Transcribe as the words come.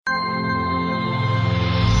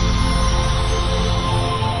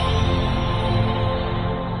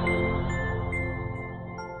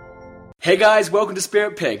Hey guys, welcome to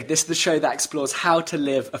Spirit Pig. This is the show that explores how to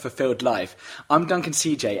live a fulfilled life. I'm Duncan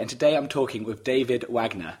CJ, and today I'm talking with David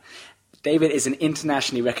Wagner. David is an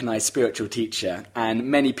internationally recognised spiritual teacher, and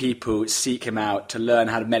many people seek him out to learn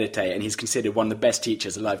how to meditate, and he's considered one of the best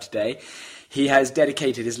teachers alive today. He has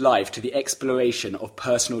dedicated his life to the exploration of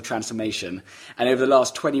personal transformation, and over the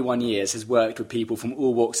last 21 years has worked with people from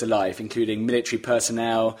all walks of life, including military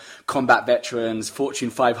personnel, combat veterans, Fortune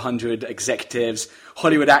 500 executives,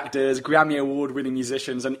 Hollywood actors, Grammy Award-winning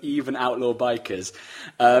musicians, and even outlaw bikers.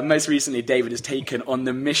 Most recently, David has taken on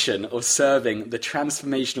the mission of serving the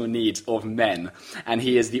transformational needs of men, and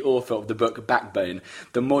he is the author of the book Backbone,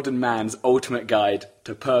 The Modern Man's Ultimate Guide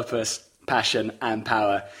to Purpose, Passion, and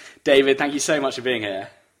Power. David, thank you so much for being here.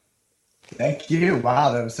 Thank you.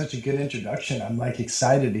 Wow, that was such a good introduction. I'm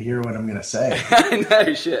excited to hear what I'm going to say.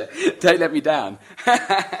 No, shit. Don't let me down.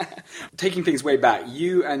 Taking things way back,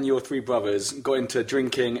 you and your three brothers got into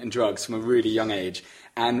drinking and drugs from a really young age.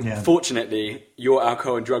 And Fortunately, your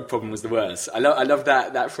alcohol and drug problem was the worst. I love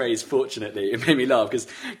that phrase, fortunately. It made me laugh. Because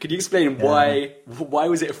could you explain why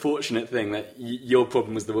was it a fortunate thing that your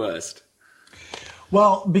problem was the worst?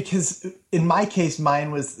 Well, because in my case,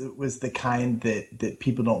 mine was the kind that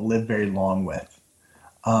people don't live very long with.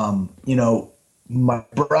 My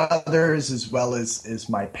brothers as well as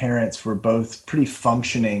my parents were both pretty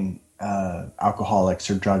functioning alcoholics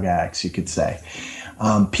or drug addicts, you could say.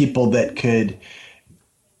 People that could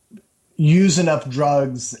use enough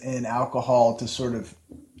drugs and alcohol to sort of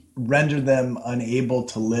render them unable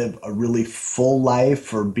to live a really full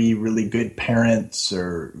life or be really good parents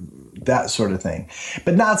or that sort of thing.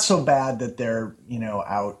 But not so bad that they're,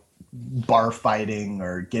 out bar fighting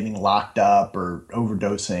or getting locked up or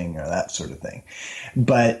overdosing or that sort of thing.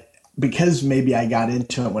 But because maybe I got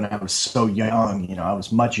into it when I was so young, I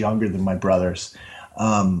was much younger than my brothers.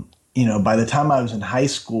 By the time I was in high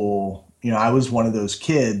school, I was one of those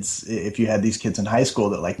kids, if you had these kids in high school,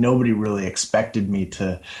 that nobody really expected me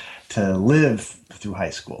to live through high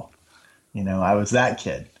school. I was that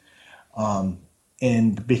kid.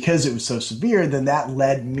 And because it was so severe, then that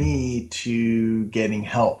led me to getting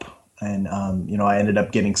help. And, I ended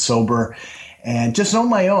up getting sober and just on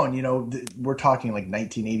my own, we're talking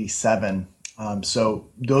 1987. So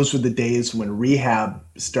those were the days when rehab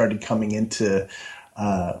started coming into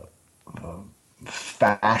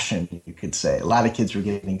fashion, you could say. A lot of kids were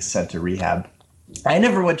getting sent to rehab. I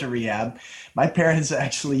never went to rehab. My parents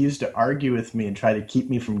actually used to argue with me and try to keep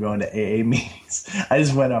me from going to AA meetings. I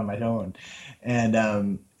just went on my own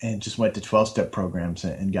and just went to 12-step programs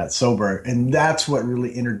and got sober. And that's what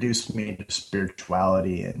really introduced me to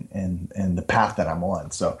spirituality and the path that I'm on.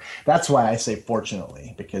 So that's why I say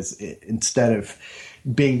fortunately, because instead of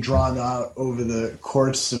being drawn out over the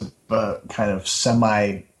course of a kind of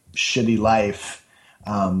semi-shitty life,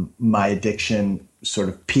 my addiction sort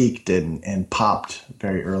of peaked and popped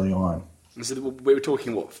very early on. So we were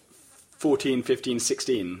talking, 14, 15,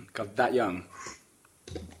 16, God, that young?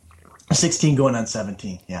 16 going on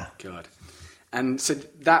 17, yeah. God. And so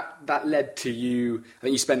that led to you, I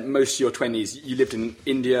think you spent most of your 20s, you lived in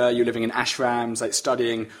India, you were living in ashrams,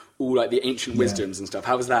 studying all the ancient wisdoms and stuff.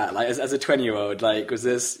 How was that? As a 20-year-old, was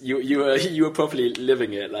this, you were properly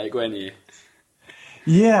living it, weren't you?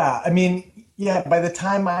 Yeah, by the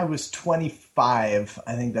time I was 25,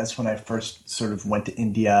 I think that's when I first sort of went to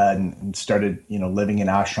India and started, living in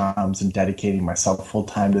ashrams and dedicating myself full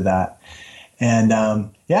time to that. And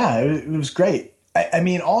it was great.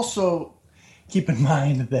 Also keep in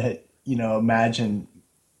mind that, imagine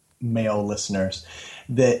male listeners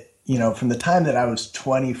that, from the time that I was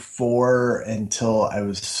 24 until I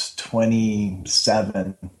was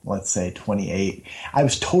 27, let's say 28, I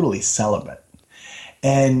was totally celibate.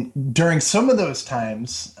 And during some of those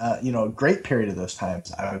times, a great period of those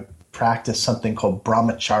times, I would practice something called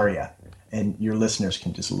brahmacharya, and your listeners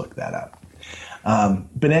can just look that up.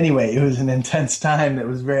 But anyway, it was an intense time that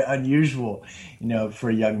was very unusual, for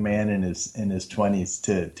a young man in his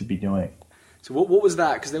 20s to be doing. So what was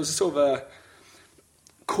that? Because there was a sort of a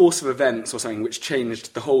course of events or something which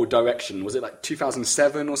changed the whole direction. Was it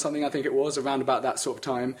 2007 or something? I think it was around about that sort of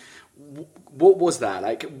time. What was that?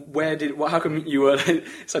 How come you were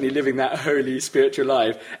suddenly living that holy spiritual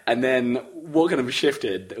life, and then what kind of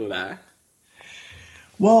shifted all that?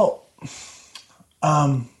 Well,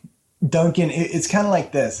 Duncan, it's kind of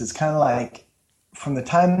like this. It's kind of like from the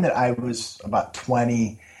time that I was about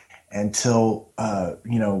 20 until,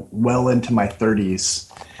 well into my 30s,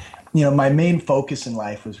 my main focus in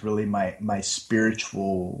life was really my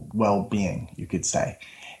spiritual well-being, you could say.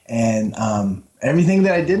 And everything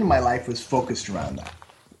that I did in my life was focused around that.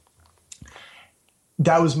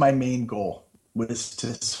 That was my main goal. was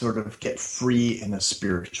to sort of get free in a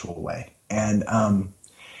spiritual way. And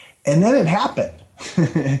then it happened.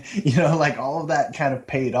 Like all of that kind of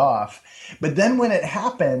paid off. But then when it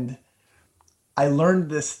happened, I learned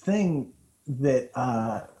this thing that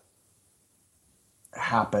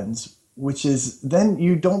happens, which is then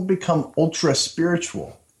you don't become ultra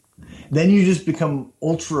spiritual. Then you just become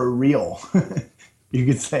ultra real, you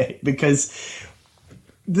could say, because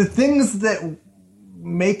the things that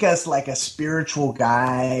make us like a spiritual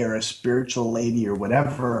guy or a spiritual lady or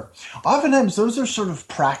whatever, oftentimes those are sort of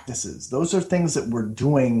practices. Those are things that we're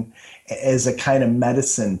doing as a kind of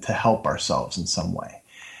medicine to help ourselves in some way.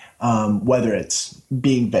 Whether it's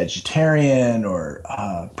being vegetarian or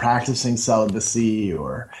practicing celibacy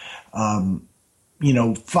or,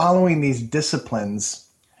 following these disciplines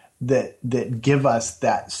that give us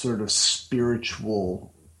that sort of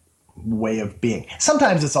spiritual way of being.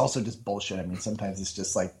 Sometimes it's also just bullshit. I mean, sometimes it's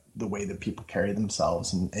just like the way that people carry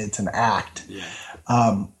themselves and it's an act. Yeah.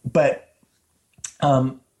 But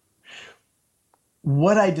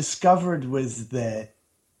what I discovered was that,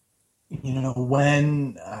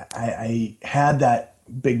 when I had that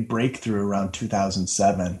big breakthrough around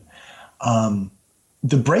 2007,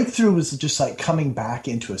 the breakthrough was just like coming back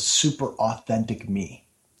into a super authentic me.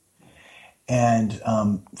 And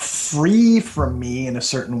free from me in a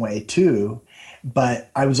certain way too,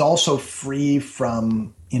 but I was also free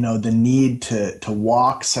from the need to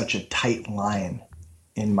walk such a tight line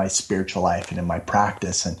in my spiritual life and in my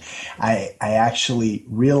practice. And I actually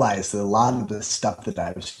realized that a lot of the stuff that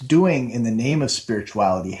I was doing in the name of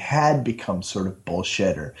spirituality had become sort of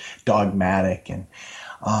bullshit or dogmatic, and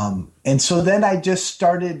so then I just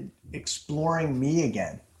started exploring me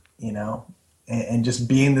again, and just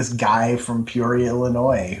being this guy from Peoria,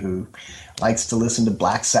 Illinois, who likes to listen to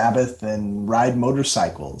Black Sabbath and ride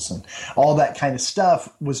motorcycles and all that kind of stuff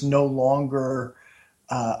was no longer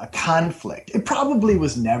a conflict. It probably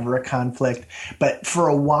was never a conflict, but for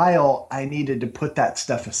a while I needed to put that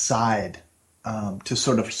stuff aside to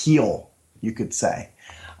sort of heal, you could say.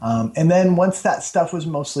 And then once that stuff was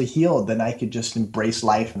mostly healed, then I could just embrace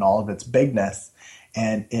life in all of its bigness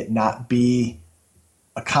and it not be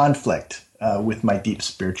a conflict with my deep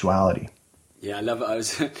spirituality. Yeah, I love it. I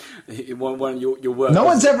was one your work. No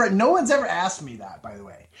one's ever asked me that, by the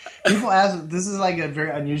way. People ask. This is like a very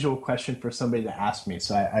unusual question for somebody to ask me,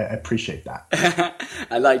 so I appreciate that.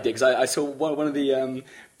 I liked it because I saw one of the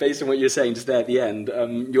based on what you were saying just there at the end.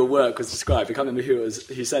 Your work was described. I can't remember who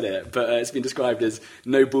said it, but it's been described as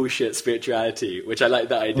no bullshit spirituality, which I like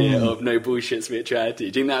that idea of no bullshit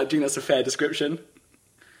spirituality. Do you think that's a fair description?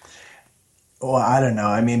 Well, I don't know.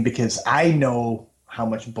 I mean, because I know how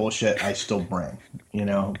much bullshit I still bring,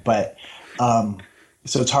 but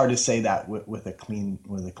so it's hard to say that with a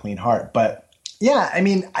clean heart. But yeah, I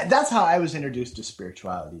mean, that's how I was introduced to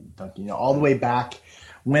spirituality, Duncan. All the way back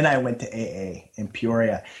when I went to AA in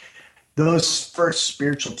Peoria. Those first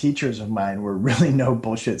spiritual teachers of mine were really no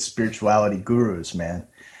bullshit spirituality gurus, man.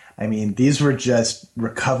 I mean, these were just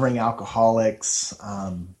recovering alcoholics,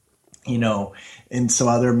 and some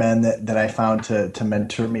other men that I found to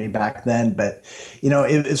mentor me back then. But,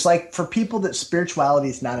 it's like for people that spirituality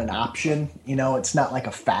is not an option, it's not like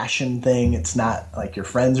a fashion thing. It's not like your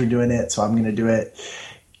friends are doing it, so I'm going to do it.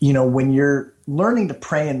 When you're learning to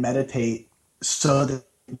pray and meditate so that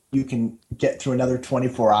you can get through another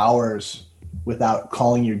 24 hours without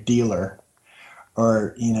calling your dealer,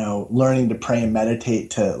 or, learning to pray and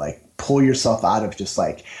meditate to like pull yourself out of just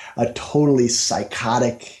like a totally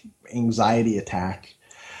psychotic anxiety attack,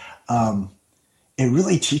 it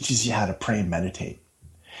really teaches you how to pray and meditate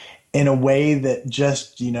in a way that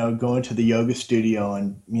just, going to the yoga studio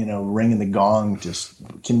and, ringing the gong just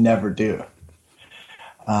can never do.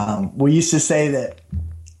 We used to say that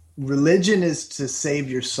religion is to save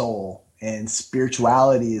your soul and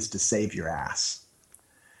spirituality is to save your ass.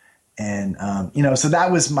 And, so that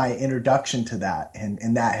was my introduction to that.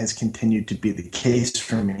 And that has continued to be the case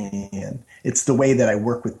for me. And it's the way that I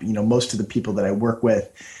work with, most of the people that I work with,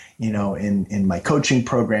 in my coaching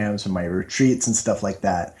programs and my retreats and stuff like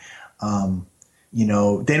that.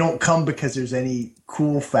 They don't come because there's any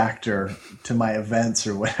cool factor to my events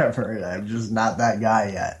or whatever. I'm just not that guy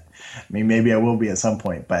yet. I mean, maybe I will be at some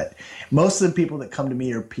point, but most of the people that come to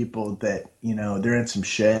me are people that, they're in some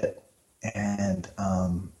shit and,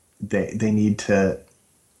 they need to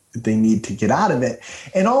get out of it.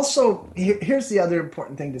 And also here's the other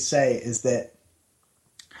important thing to say is that,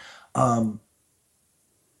 when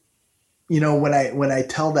I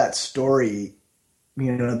tell that story,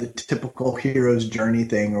 the typical hero's journey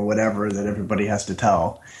thing or whatever that everybody has to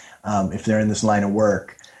tell, if they're in this line of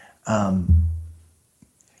work,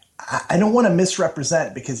 I don't want to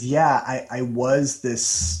misrepresent, because I was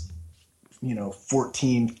this,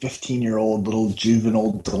 14, 15-year-old little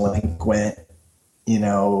juvenile delinquent,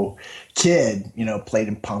 kid, played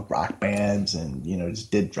in punk rock bands and,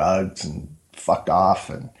 just did drugs and fucked off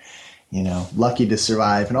and, lucky to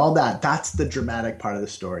survive and all that. That's the dramatic part of the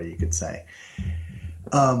story, you could say.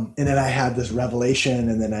 And then I had this revelation,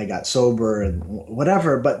 and then I got sober and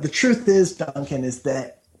whatever. But the truth is, Duncan, is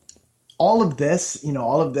that all of this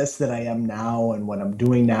that I am now and what I'm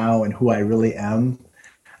doing now and who I really am,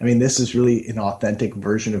 I mean, this is really an authentic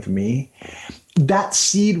version of me. That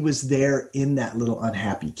seed was there in that little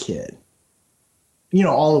unhappy kid,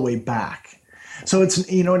 all the way back. So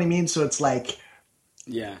it's, you know what I mean? So it's like,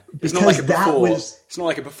 yeah, it's not like a before. It's not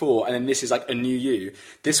like a before, and then this is like a new you.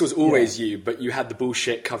 This was always you, but you had the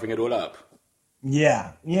bullshit covering it all up.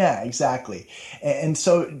 Yeah, exactly. And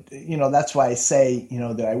so, that's why I say,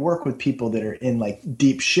 that I work with people that are in like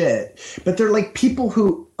deep shit, but they're like people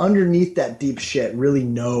who underneath that deep shit really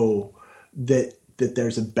know that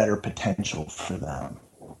there's a better potential for them.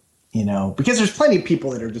 Because there's plenty of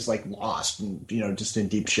people that are just like lost and, just in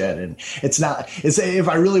deep shit. And it's if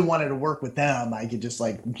I really wanted to work with them, I could just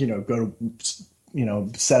like, go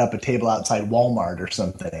to, set up a table outside Walmart or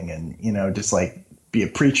something and, just like be a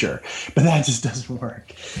preacher. But that just doesn't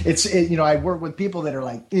work. I work with people that are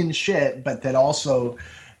like in shit, but that also,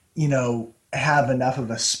 have enough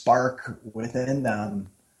of a spark within them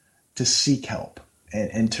to seek help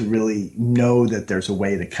and to really know that there's a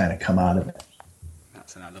way to kind of come out of it.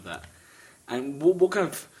 And I love that. And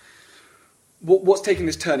what's taking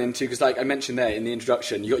this turn into? Because, like I mentioned there in the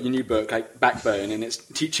introduction, you got your new book, like Backbone, and it's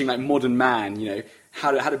teaching like modern man,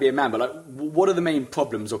 how to be a man. But like, what are the main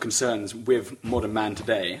problems or concerns with modern man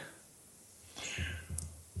today?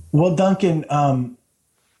 Well, Duncan,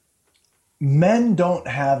 men don't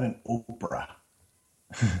have an Oprah.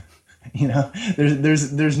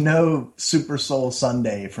 There's no Super Soul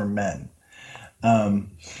Sunday for men.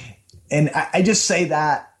 And I just say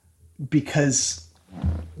that because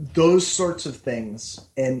those sorts of things,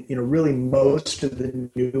 and really most of the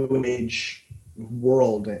new age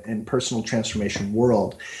world and personal transformation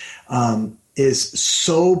world is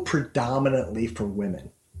so predominantly for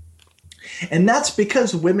women. And that's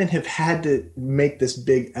because women have had to make this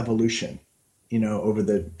big evolution, over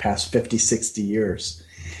the past 50, 60 years.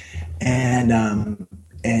 And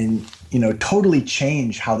totally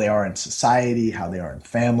change how they are in society, how they are in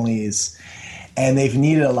families. And they've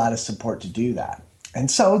needed a lot of support to do that. And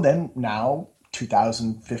so then now,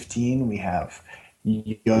 2015, we have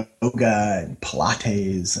yoga and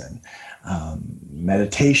Pilates and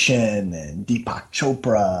meditation and Deepak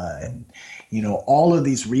Chopra and, all of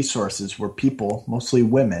these resources where people, mostly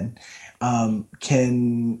women,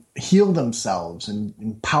 can heal themselves and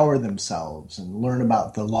empower themselves and learn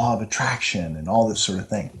about the law of attraction and all this sort of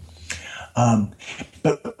thing.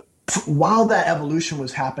 But while that evolution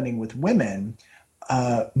was happening with women,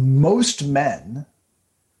 most men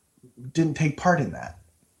didn't take part in that.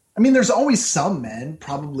 I mean, there's always some men,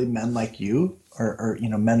 probably men like you or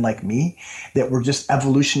men like me, that were just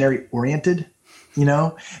evolutionary oriented,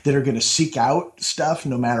 that are going to seek out stuff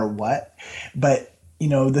no matter what. But,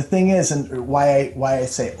 the thing is, and why I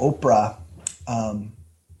say Oprah,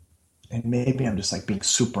 and maybe I'm just like being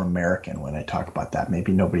super American when I talk about that.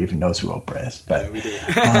 Maybe nobody even knows who Oprah is, but yeah, we do.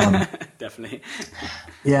 Definitely.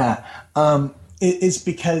 Yeah. It's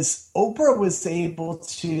because Oprah was able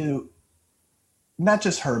to, not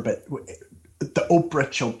just her, but the Oprah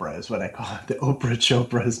Chopra is what I call it, the Oprah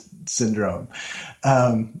Chopra syndrome,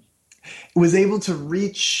 was able to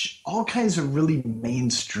reach all kinds of really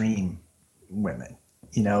mainstream women,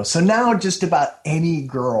 So now just about any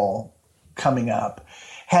girl coming up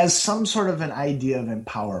has some sort of an idea of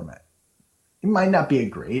empowerment. It might not be a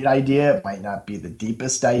great idea. It might not be the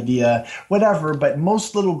deepest idea, whatever. But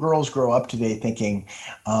most little girls grow up today thinking,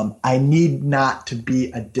 I need not to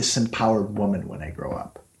be a disempowered woman when I grow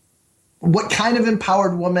up. What kind of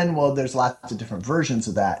empowered woman? Well, there's lots of different versions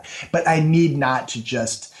of that. But I need not to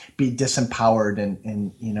just be disempowered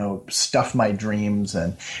and stuff my dreams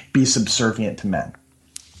and be subservient to men.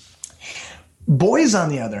 Boys, on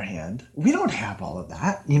the other hand, we don't have all of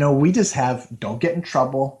that. We just have don't get in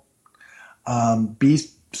trouble, be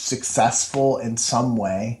successful in some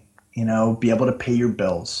way, be able to pay your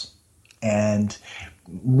bills. And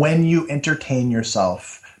when you entertain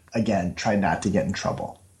yourself, again, try not to get in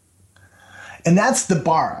trouble. And that's the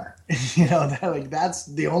bar, that's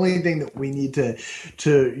the only thing that we need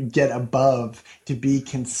to get above to be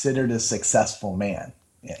considered a successful man,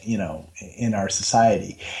 in our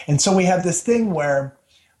society. And so we have this thing where,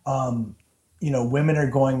 women are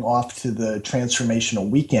going off to the transformational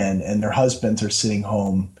weekend and their husbands are sitting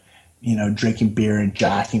home, drinking beer and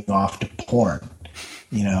jacking off to porn,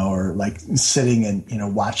 or like sitting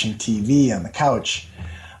and, watching TV on the couch,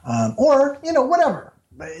 or, whatever.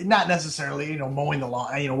 Not necessarily, mowing the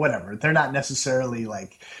lawn, whatever. They're not necessarily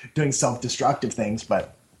like doing self-destructive things,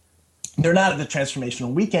 but they're not at the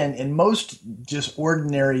transformational weekend. And most just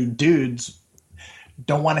ordinary dudes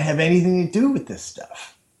don't want to have anything to do with this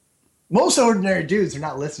stuff. Most ordinary dudes are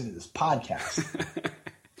not listening to this podcast,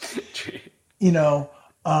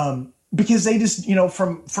 because they just,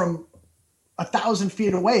 from 1,000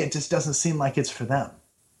 feet away, it just doesn't seem like it's for them.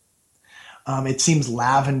 It seems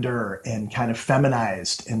lavender and kind of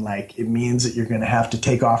feminized, and like it means that you're going to have to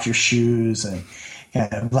take off your shoes and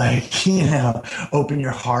kind of like, open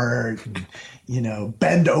your heart and,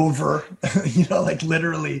 bend over, like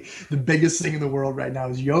literally the biggest thing in the world right now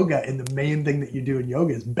is yoga. And the main thing that you do in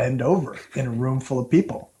yoga is bend over in a room full of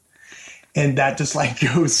people. And that just like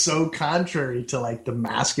goes so contrary to like the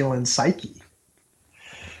masculine psyche.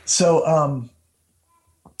 So,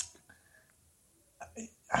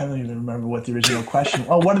 I don't even remember what the original question.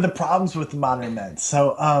 Oh, what are the problems with the modern men?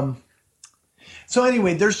 So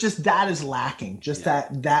anyway, there's just that is lacking. Just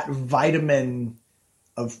that vitamin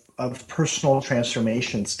of personal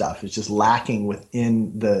transformation stuff is just lacking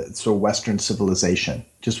within the sort of Western civilization.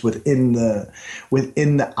 Just within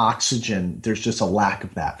the oxygen, there's just a lack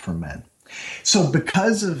of that for men. So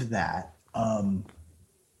because of that,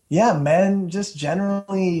 men just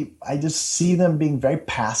generally, I just see them being very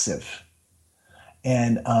passive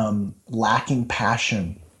and lacking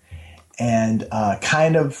passion and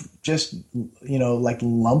kind of just, like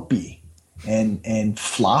lumpy and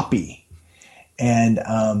floppy and,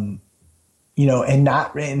 and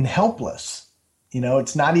helpless.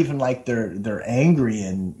 It's not even like they're angry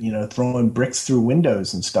and, throwing bricks through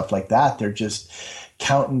windows and stuff like that. They're just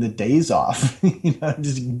counting the days off,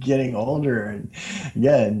 just getting older and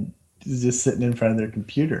just sitting in front of their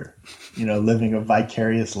computer, living a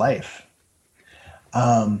vicarious life.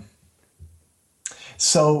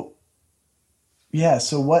 So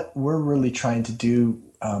what we're really trying to do,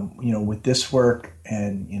 with this work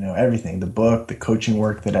and, everything, the book, the coaching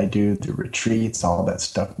work that I do, the retreats, all that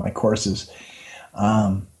stuff, my courses,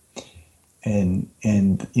 and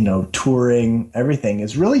touring, everything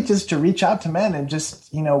is really just to reach out to men and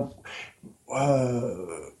just,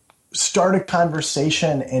 start a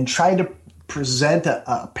conversation and try to present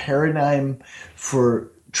a paradigm for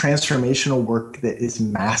transformational work that is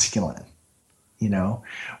masculine,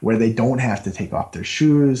 where they don't have to take off their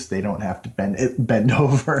shoes. They don't have to bend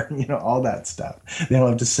over, all that stuff. They don't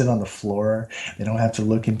have to sit on the floor. They don't have to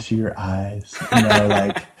look into your eyes,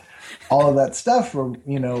 like all of that stuff where,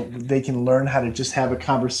 they can learn how to just have a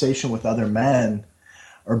conversation with other men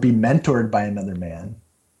or be mentored by another man.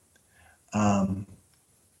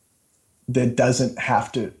 That doesn't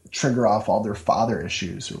have to trigger off all their father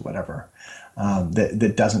issues or whatever.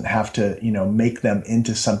 That doesn't have to, make them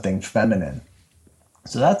into something feminine.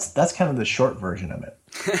 So that's kind of the short version of it.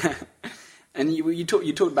 And you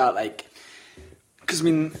talked about like, because I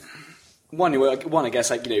mean, one I guess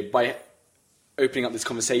like by opening up this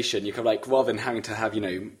conversation, you kind of like rather than having to have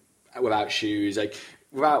without shoes, like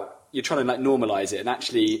you're trying to like normalize it and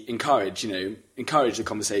actually encourage the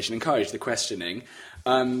conversation, encourage the questioning.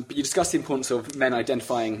 But you discussed the importance of men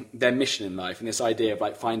identifying their mission in life and this idea of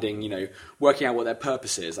like finding, working out what their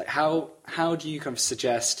purpose is. Like how do you kind of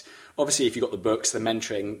suggest, obviously if you've got the books, the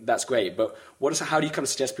mentoring, that's great, but how do you kind of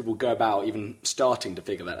suggest people go about even starting to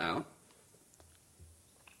figure that out?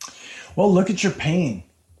 Well, look at your pain.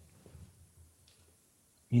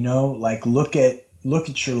 Like look at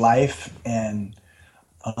your life and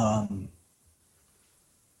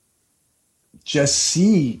just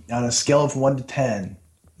see on a scale of 1 to 10,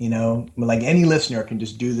 like any listener can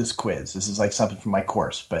just do this quiz. This is like something from my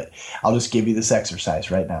course, but I'll just give you this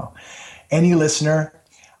exercise right now. Any listener,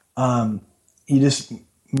 you just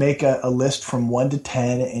make a list from 1 to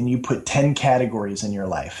 10 and you put 10 categories in your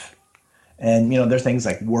life. And, there's things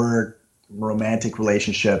like work, romantic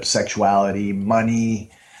relationships, sexuality,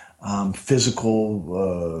 money,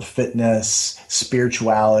 physical fitness,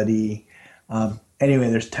 spirituality. Anyway,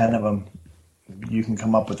 there's 10 of them. You can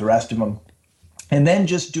come up with the rest of them. And then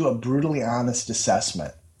just do a brutally honest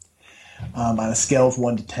assessment on a scale of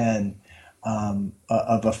 1 to 10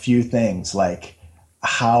 of a few things, like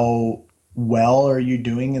how well are you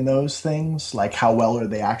doing in those things? Like how well are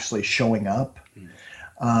they actually showing up?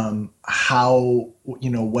 How,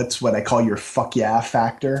 what's what I call your fuck yeah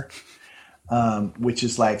factor, which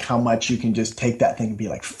is like how much you can just take that thing and be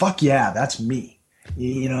like, fuck yeah, that's me,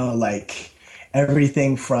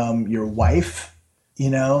 everything from your wife,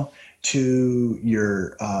 to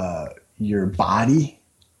your body,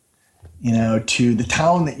 to the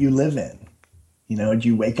town that you live in. Do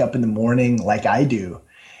you wake up in the morning like I do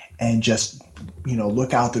and just,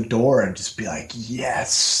 look out the door and just be like,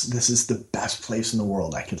 yes, this is the best place in the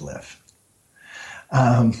world I could live.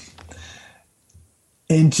 And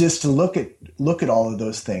just to look at all of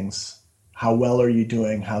those things. How well are you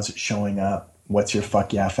doing? How's it showing up? What's your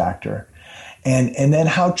fuck yeah factor? And then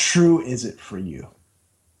how true is it for you?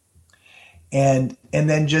 And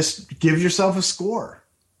then just give yourself a score.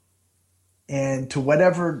 And to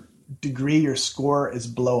whatever degree your score is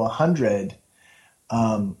below 100,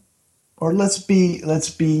 or let's be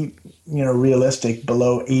realistic,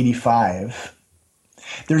 below 85,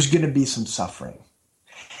 there's going to be some suffering,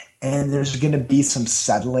 and there's going to be some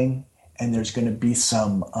settling, and there's going to be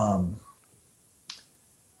some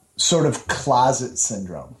sort of closet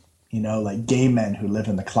syndrome, like gay men who live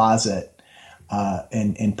in the closet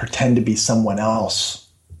and pretend to be someone else.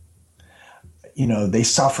 They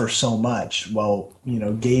suffer so much. Well,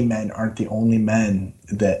 gay men aren't the only men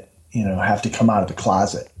that, have to come out of the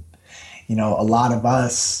closet. A lot of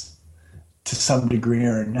us, to some degree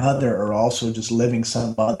or another, are also just living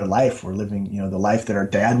some other life. We're living, the life that our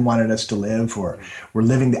dad wanted us to live, or we're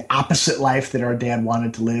living the opposite life that our dad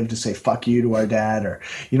wanted to live, to say fuck you to our dad, or,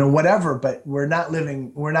 whatever. But we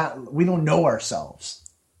don't know ourselves.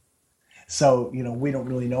 So, we don't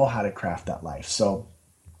really know how to craft that life. So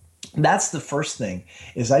that's the first thing,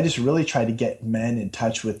 is I just really try to get men in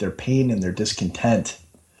touch with their pain and their discontent.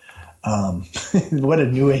 What a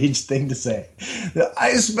new age thing to say.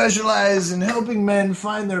 I specialize in helping men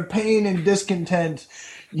find their pain and discontent,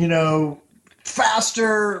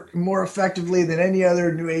 faster, more effectively than any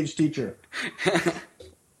other new age teacher.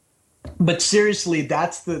 But seriously,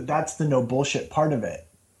 that's the no bullshit part of it,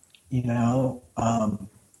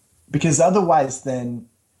 because otherwise then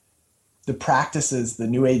the practices, the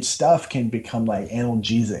new age stuff, can become like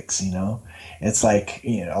analgesics, It's like,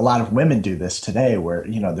 a lot of women do this today where,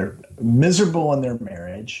 they're miserable in their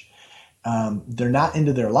marriage. They're not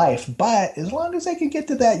into their life, but as long as they can get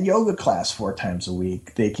to that yoga class 4 times a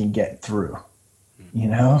week, they can get through,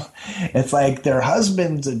 It's like their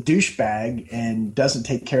husband's a douchebag and doesn't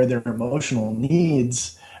take care of their emotional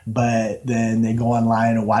needs, but then they go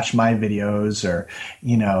online and watch my videos, or,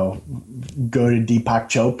 go to Deepak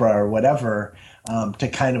Chopra or whatever, to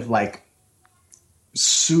kind of like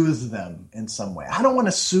soothe them in some way. I don't want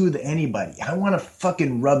to soothe anybody. I want to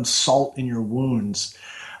fucking rub salt in your wounds,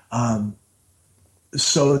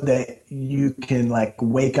 so that you can like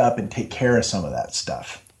wake up and take care of some of that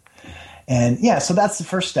stuff. And yeah, so that's the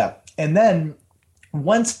first step. And then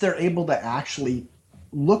once they're able to actually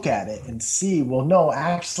look at it and see, well, no,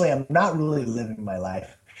 actually, I'm not really living my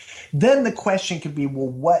life. Then the question could be, well,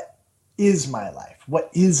 what is my life? What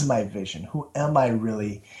is my vision? Who am I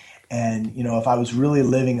really? And, if I was really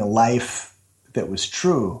living a life that was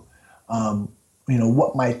true,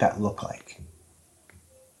 what might that look like?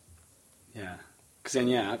 Yeah. Because then,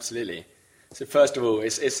 yeah, absolutely. So first of all,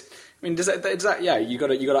 does that yeah, you got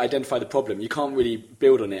to identify the problem. You can't really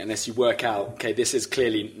build on it unless you work out, okay, this is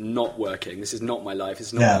clearly not working. This is not my life. This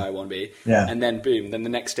is not where I want to be. Yeah. And then boom, then the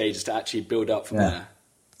next stage is to actually build up from there.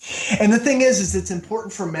 And the thing is it's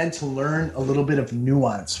important for men to learn a little bit of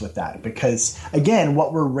nuance with that, because again,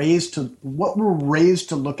 what we're raised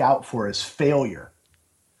to look out for is failure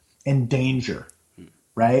and danger,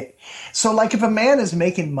 right? So like if a man is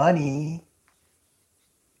making money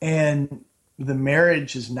and the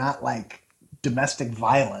marriage is not like domestic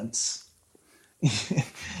violence,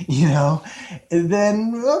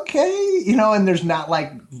 then okay, and there's not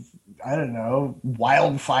like, I don't know,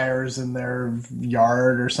 wildfires in their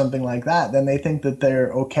yard or something like that, then they think that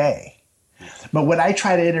they're okay. But what I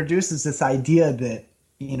try to introduce is this idea that,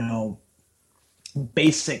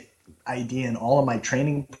 basic idea in all of my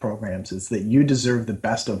training programs is that you deserve the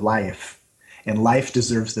best of life and life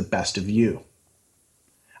deserves the best of you.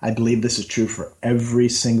 I believe this is true for every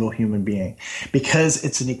single human being because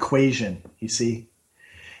it's an equation, you see.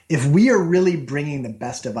 If we are really bringing the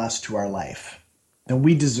best of us to our life, then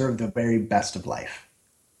we deserve the very best of life.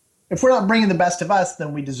 If we're not bringing the best of us,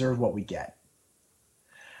 then we deserve what we get.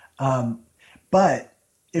 But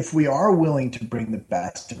if we are willing to bring the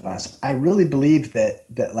best of us, I really believe that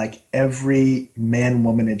like every man,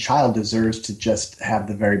 woman, and child deserves to just have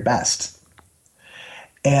the very best.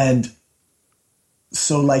 And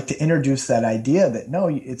so like to introduce that idea that no,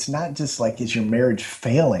 it's not just like, is your marriage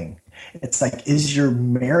failing? It's like, is your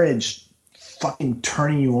marriage fucking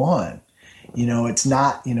turning you on? It's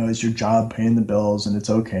not, is your job paying the bills and it's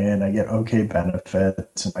okay and I get okay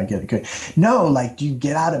benefits and I get good. No, like, do you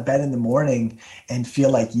get out of bed in the morning and feel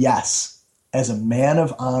like, yes, as a man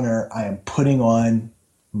of honor, I am putting on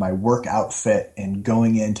my work outfit and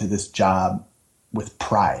going into this job with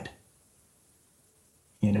pride?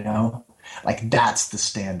 Like, that's the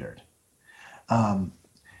standard. And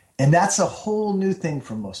that's a whole new thing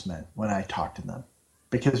for most men when I talk to them,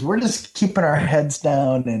 because we're just keeping our heads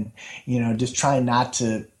down and, just trying not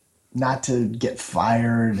to get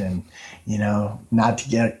fired and, not to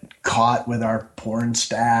get caught with our porn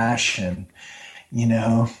stash and,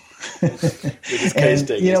 It's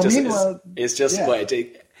coasting. It's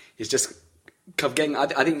just kind of getting. I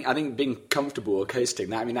think being comfortable or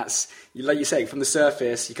coasting. That's like you say, from the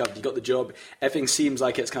surface. You got the job. Everything seems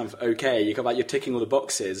like it's kind of okay. You're ticking all the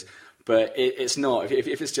boxes, but it's not.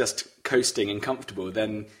 If it's just coasting and comfortable,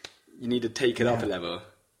 then you need to take it up a level.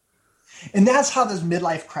 And that's how this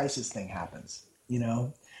midlife crisis thing happens.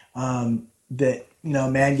 That a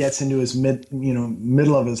man gets into his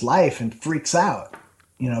middle of his life and freaks out.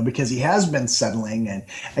 Because he has been settling, and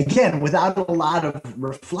again, without a lot of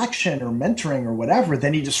reflection or mentoring or whatever,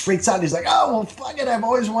 then he just freaks out. He's like, oh, well, fuck it. I've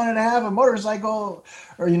always wanted to have a motorcycle,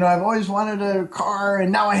 or, I've always wanted a car,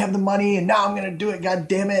 and now I have the money, and now I'm going to do it. God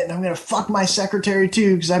damn it. And I'm going to fuck my secretary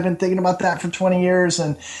too, because I've been thinking about that for 20 years.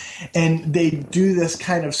 And they do this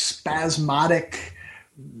kind of spasmodic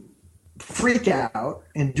freak out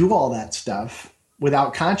and do all that stuff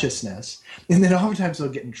without consciousness. And then oftentimes they'll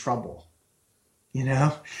get in trouble.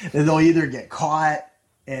 They'll either get caught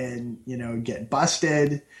and, get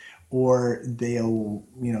busted, or they'll,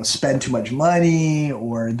 spend too much money,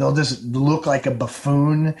 or they'll just look like a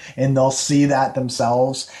buffoon and they'll see that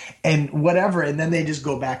themselves and whatever. And then they just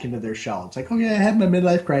go back into their shell. It's like, okay, I had my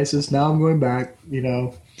midlife crisis. Now I'm going back,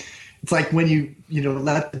 It's like when you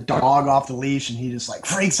let the dog off the leash and he just like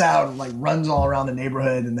freaks out and like runs all around the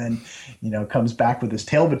neighborhood and then, comes back with his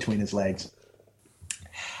tail between his legs.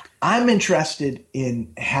 I'm interested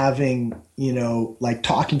in having, like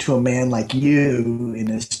talking to a man like you in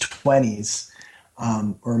his 20s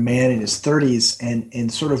or a man in his 30s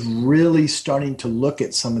and sort of really starting to look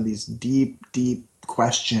at some of these deep, deep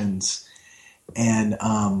questions. And,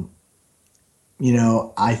 I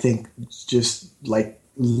think just like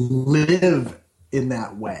live in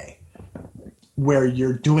that way where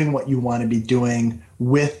you're doing what you want to be doing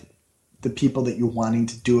with the people that you're wanting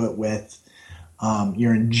to do it with.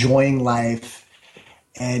 You're enjoying life,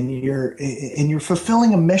 and you're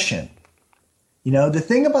fulfilling a mission. The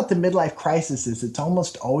thing about the midlife crisis is it's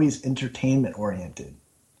almost always entertainment oriented.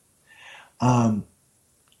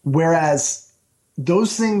 Whereas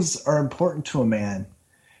those things are important to a man.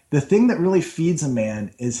 The thing that really feeds a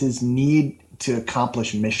man is his need to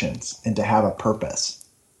accomplish missions and to have a purpose.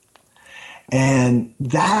 And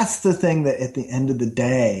that's the thing that at the end of the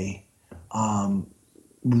day,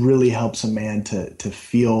 really helps a man to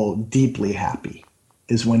feel deeply happy,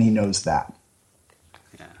 is when he knows that.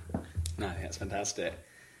 Yeah, no, I think that's fantastic.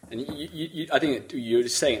 And I think you're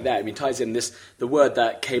just saying it there. Ties in the word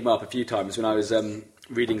that came up a few times when I was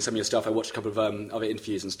reading some of your stuff. I watched a couple of other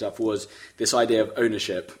interviews and stuff. Was this idea of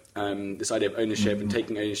ownership? And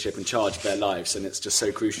taking ownership and charge of their lives, and it's just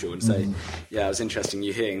so crucial. And so, it was interesting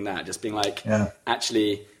you hearing that, just being like,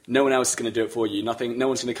 actually, no one else is going to do it for you. No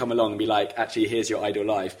one's going to come along and be like, actually, here's your ideal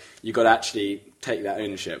life. You got to actually take that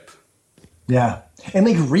ownership. Yeah. And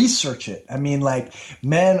like research it. Like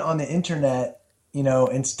men on the internet,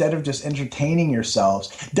 instead of just entertaining yourselves,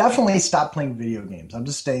 definitely stop playing video games. I'm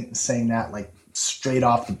just saying that like straight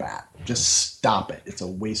off the bat. Just stop it. It's a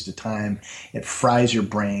waste of time. It fries your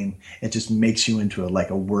brain. It just makes you into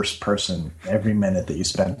a worse person every minute that you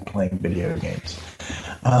spend playing video games.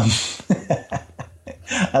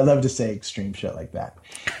 I love to say extreme shit like that.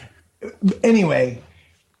 Anyway,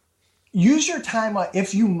 use your time,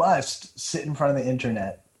 if you must sit in front of the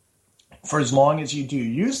internet for as long as you do,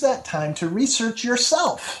 use that time to research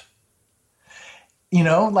yourself.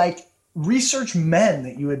 Research men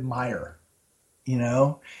that you admire,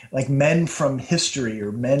 like men from history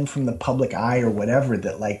or men from the public eye or whatever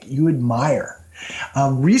that you admire.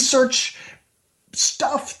 Research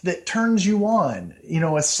stuff that turns you on,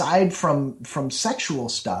 aside from sexual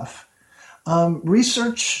stuff.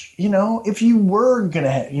 Research, if you were going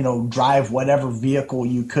to, drive whatever vehicle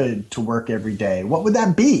you could to work every day, what would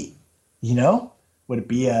that be? Would it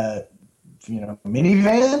be a,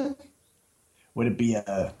 minivan? Would it be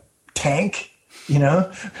a tank?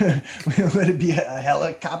 Would it be a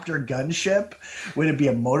helicopter gunship? Would it be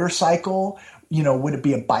a motorcycle? Would it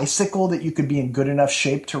be a bicycle that you could be in good enough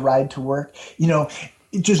shape to ride to work?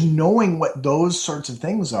 Just knowing what those sorts of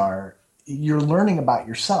things are, you're learning about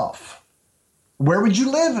yourself. Where would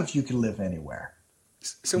you live if you could live anywhere?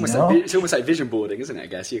 It's almost like vision boarding, isn't it? I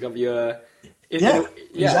guess you have your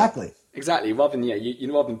exactly. Exactly. Rather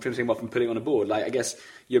than rather than printing off and putting it on a board, like I guess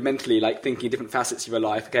you're mentally like thinking different facets of your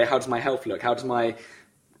life. Okay, how does my health look? How does my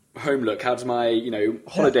home look? How does my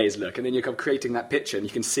holidays look? And then you're kind of creating that picture, and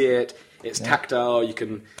you can see it. It's tactile. You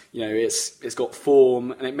can it's got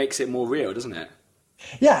form, and it makes it more real, doesn't it?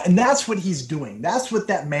 Yeah, and that's what he's doing. That's what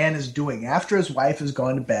that man is doing. After his wife has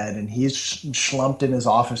gone to bed and he's slumped in his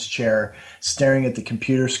office chair staring at the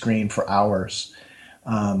computer screen for hours,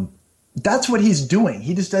 that's what he's doing.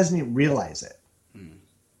 He just doesn't even realize it.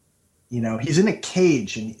 He's in a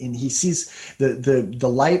cage and he sees the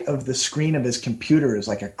light of the screen of his computer is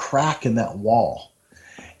like a crack in that wall.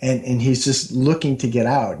 And he's just looking to get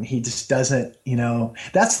out, and he just doesn't,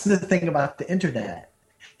 that's the thing about the internet.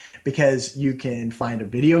 Because you can find a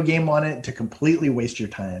video game on it to completely waste your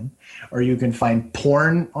time, or you can find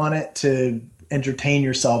porn on it to entertain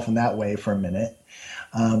yourself in that way for a minute.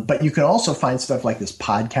 But you can also find stuff like this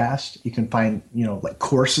podcast. You can find, like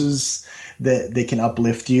courses that they can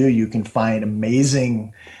uplift you. You can find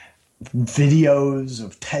amazing videos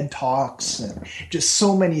of TED Talks and just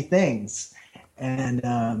so many things. And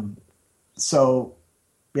it's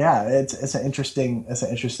an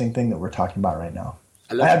interesting thing that we're talking about right now.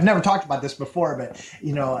 I've never talked about this before, but,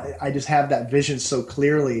 I just have that vision so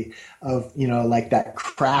clearly of, like that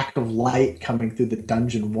crack of light coming through the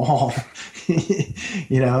dungeon wall,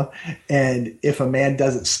 and if a man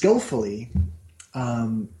does it skillfully,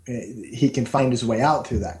 he can find his way out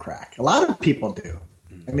through that crack. A lot of people do.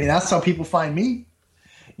 I mean, that's how people find me,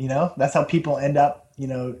 that's how people end up,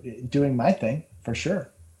 doing my thing for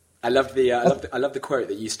sure. I love the quote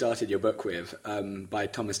that you started your book with, by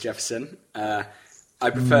Thomas Jefferson. I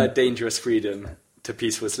prefer dangerous freedom to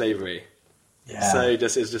peaceful slavery. Yeah. So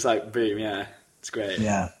it's just like, boom, yeah, it's great.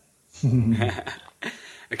 Yeah.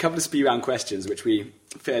 A couple of speed round questions, which we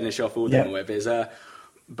finish off all them with, is,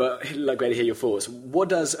 but I'd great to hear your thoughts. What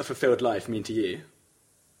does a fulfilled life mean to you?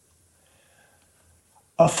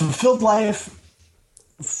 A fulfilled life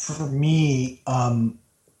for me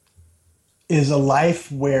is a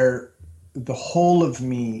life where the whole of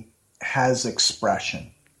me has expression.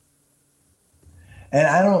 And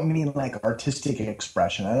I don't mean like artistic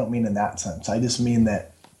expression. I don't mean in that sense. I just mean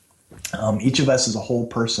that each of us is a whole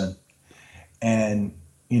person. And,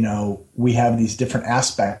 we have these different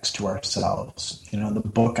aspects to ourselves. In the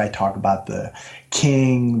book, I talk about the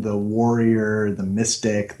king, the warrior, the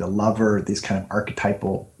mystic, the lover, these kind of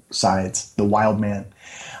archetypal sides, the wild man.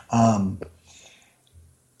 And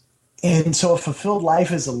so a fulfilled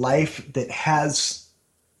life is a life that has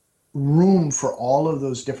room for all of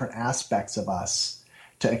those different aspects of us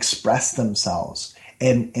to express themselves.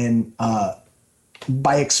 And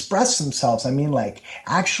by express themselves, I mean like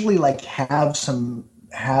actually like have some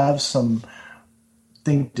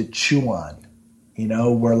thing to chew on,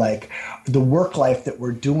 where like the work life that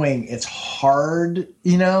we're doing, it's hard,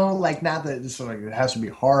 like not that it's like it has to be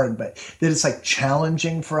hard, but that it's like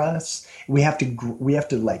challenging for us. We have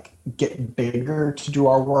to like get bigger to do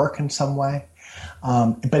our work in some way.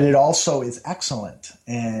 But it also is excellent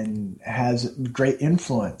and has great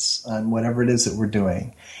influence on whatever it is that we're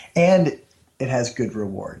doing. And it has good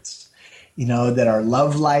rewards. That our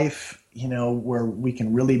love life, where we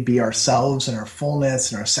can really be ourselves and our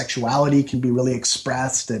fullness and our sexuality can be really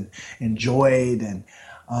expressed and enjoyed. And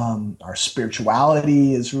our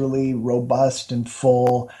spirituality is really robust and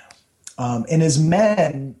full. And as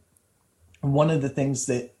men, one of the things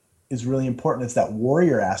that is really important is that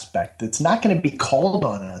warrior aspect. It's not going to be called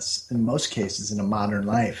on us in most cases in a modern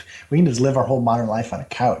life. We can just live our whole modern life on a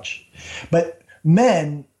couch. But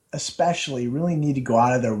men especially really need to go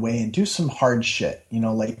out of their way and do some hard shit,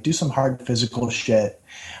 like do some hard physical shit,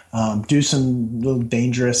 do some little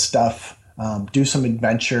dangerous stuff, do some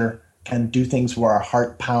adventure, and do things where our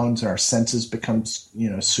heart pounds and our senses become,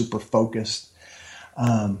 super focused.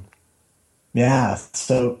 Yeah,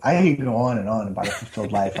 so I could go on and on about a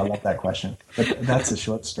fulfilled life. I love that question. But that's a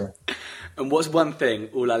short story. And what's one thing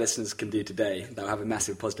all our listeners can do today that will have a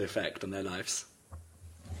massive positive effect on their lives?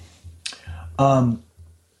 I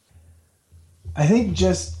think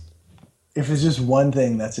if it's just one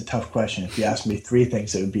thing, that's a tough question. If you asked me three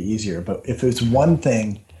things, it would be easier. But if it's one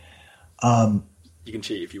thing... you can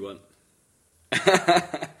cheat if you want.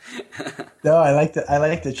 No, I like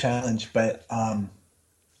the challenge, but...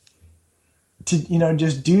 to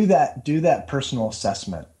just do that personal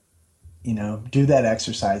assessment, do that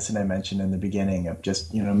exercise that I mentioned in the beginning of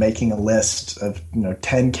just making a list of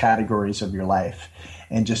 10 categories of your life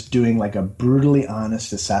and just doing like a brutally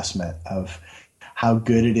honest assessment of how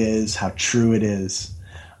good it is, how true it is,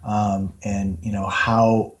 and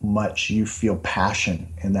how much you feel passion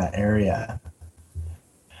in that area.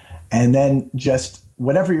 And then just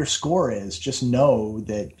whatever your score is, just know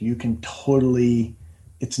that you can totally,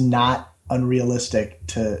 it's not unrealistic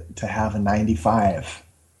to have a 95.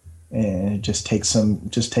 And it just takes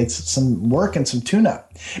some work and some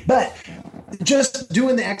tune-up. But just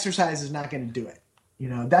doing the exercise is not going to do it.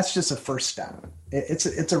 That's just a first step.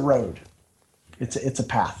 It's a road. It's a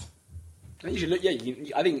path. You should look. Yeah,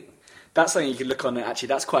 I think that's something you could look on. Actually,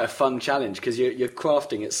 that's quite a fun challenge because you're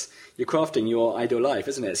crafting your ideal life,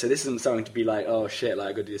 isn't it? So this isn't something to be like, oh shit, like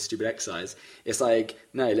I got to do this stupid exercise. It's like,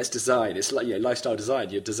 no, let's design. It's like lifestyle design.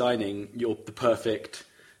 You're designing the perfect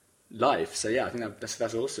life. So yeah, I think that's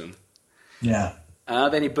awesome. Yeah. Are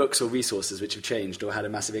there any books or resources which have changed or had a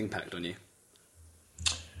massive impact on you?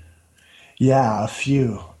 Yeah, a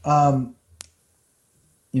few.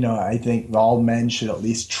 I think all men should at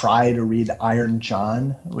least try to read Iron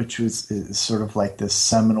John, which is sort of like this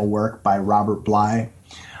seminal work by Robert Bly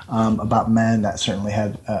about men. That certainly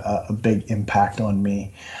had a big impact on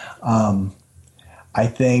me. I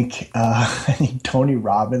think Tony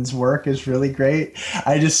Robbins' work is really great.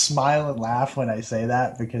 I just smile and laugh when I say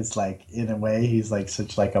that because, like, in a way, he's like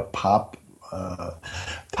such like a pop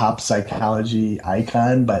psychology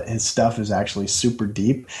icon, but his stuff is actually super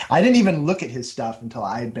deep. I didn't even look at his stuff until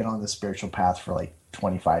I had been on the spiritual path for like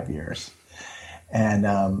 25 years. And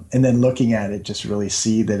then looking at it, just really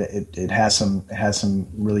see that it has some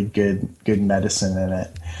really good medicine in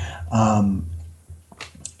it.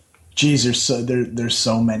 There's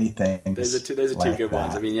so many things. Those are two like good that.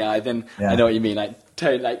 ones. I mean, I know what you mean. Like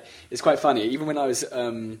it's quite funny. Even when I was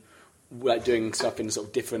doing stuff in sort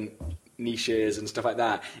of different niches and stuff like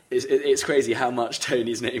that, it's crazy how much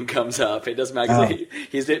Tony's name comes up. It doesn't matter because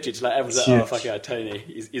he's literally just like everyone's like, oh fuck yeah, Tony,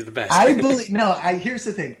 he's the best. Here's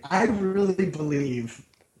the thing. I really believe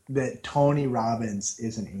that Tony Robbins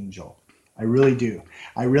is an angel. I really do.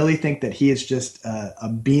 I really think that he is just a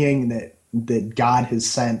being that God has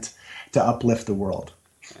sent to uplift the world.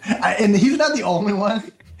 And he's not the only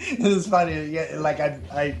one. It's funny. Yeah, like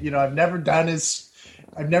I've never done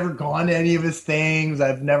I've never gone to any of his things.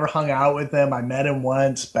 I've never hung out with him. I met him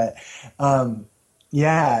once, but I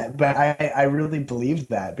really believe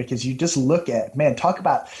that because you just look at,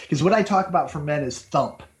 because what I talk about for men is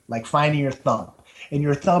thump, like finding your thump. And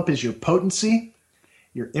your thump is your potency,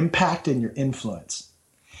 your impact, and your influence.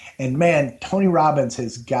 And man, Tony Robbins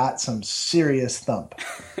has got some serious thump,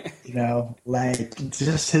 like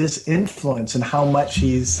just his influence and how much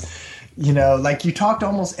he's, like you talk to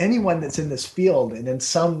almost anyone that's in this field and in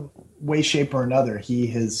some way, shape or another, he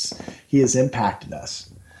has impacted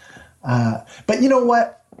us. But you know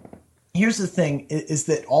what? Here's the thing is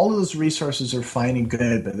that all of those resources are fine and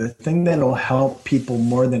good, but the thing that will help people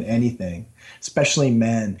more than anything, especially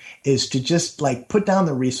men, is to just like put down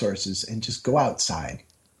the resources and just go outside.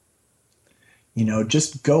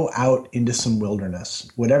 Just go out into some wilderness,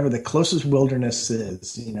 whatever the closest wilderness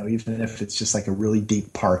is, even if it's just like a really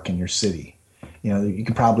deep park in your city. You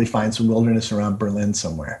could probably find some wilderness around Berlin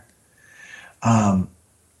somewhere,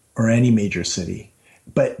 or any major city.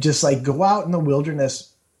 But just like go out in the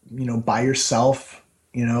wilderness, by yourself,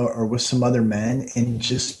 or with some other men and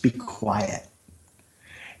just be quiet.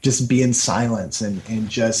 Just be in silence and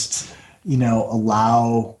just,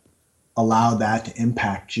 allow that to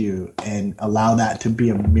impact you and allow that to be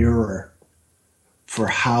a mirror for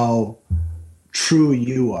how true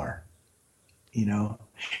you are,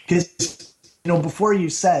 because, before you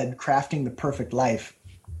said crafting the perfect life,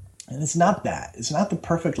 and it's not that. It's not the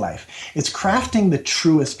perfect life. It's crafting the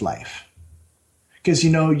truest life. Because,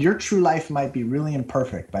 your true life might be really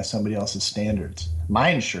imperfect by somebody else's standards.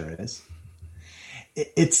 Mine sure is.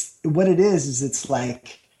 It's what it is it's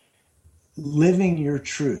like living your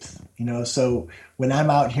truth, so when I'm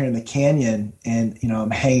out here in the canyon and, I'm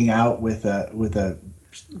hanging out with a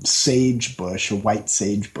sage bush, a white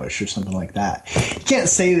sage bush or something like that. You can't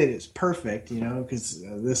say that it's perfect, because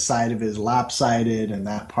this side of it is lopsided and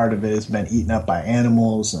that part of it has been eaten up by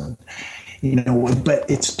animals and, but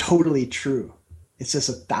it's totally true. It's just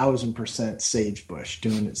 1,000% sage bush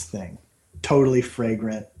doing its thing. Totally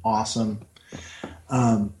fragrant, awesome.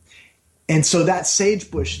 And so that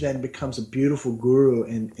sagebush then becomes a beautiful guru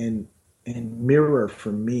and mirror for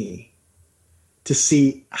me to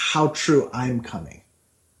see how true I'm coming.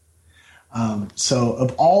 So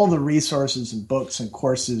of all the resources and books and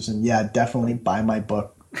courses, and definitely buy my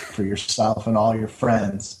book for yourself and all your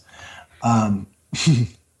friends.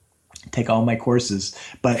 Take all my courses.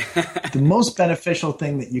 But the most beneficial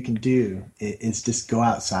thing that you can do is just go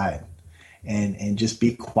outside and just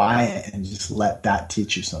be quiet and just let that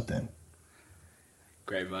teach you something.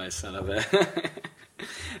 Great advice. I love it.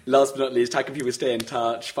 Last but not least, how can people stay in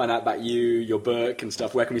touch, find out about you, your book and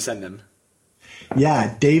stuff? Where can we send them?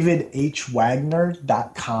 Yeah,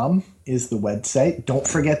 davidhwagner.com is the website. Don't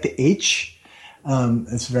forget the H.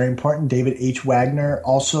 It's very important. David H. Wagner.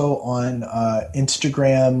 Also on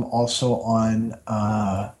Instagram, also on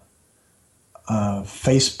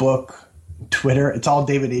Facebook, Twitter. It's all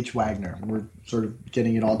David H. Wagner. We're sort of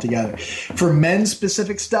getting it all together. For men's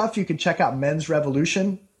specific stuff, you can check out Men's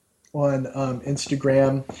Revolution on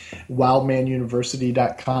Instagram,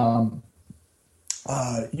 wildmanuniversity.com.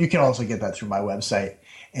 You can also get that through my website.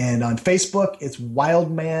 And on Facebook, it's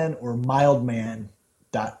Wildman or Mildman.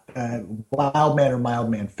 Wildman or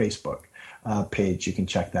Mildman Facebook page. You can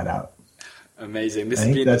check that out. Amazing.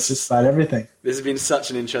 That's just about everything. This has been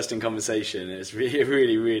such an interesting conversation. It's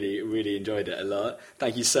really enjoyed it a lot.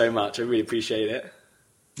 Thank you so much. I really appreciate it.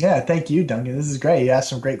 Yeah, thank you, Duncan. This is great. You asked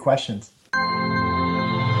some great questions.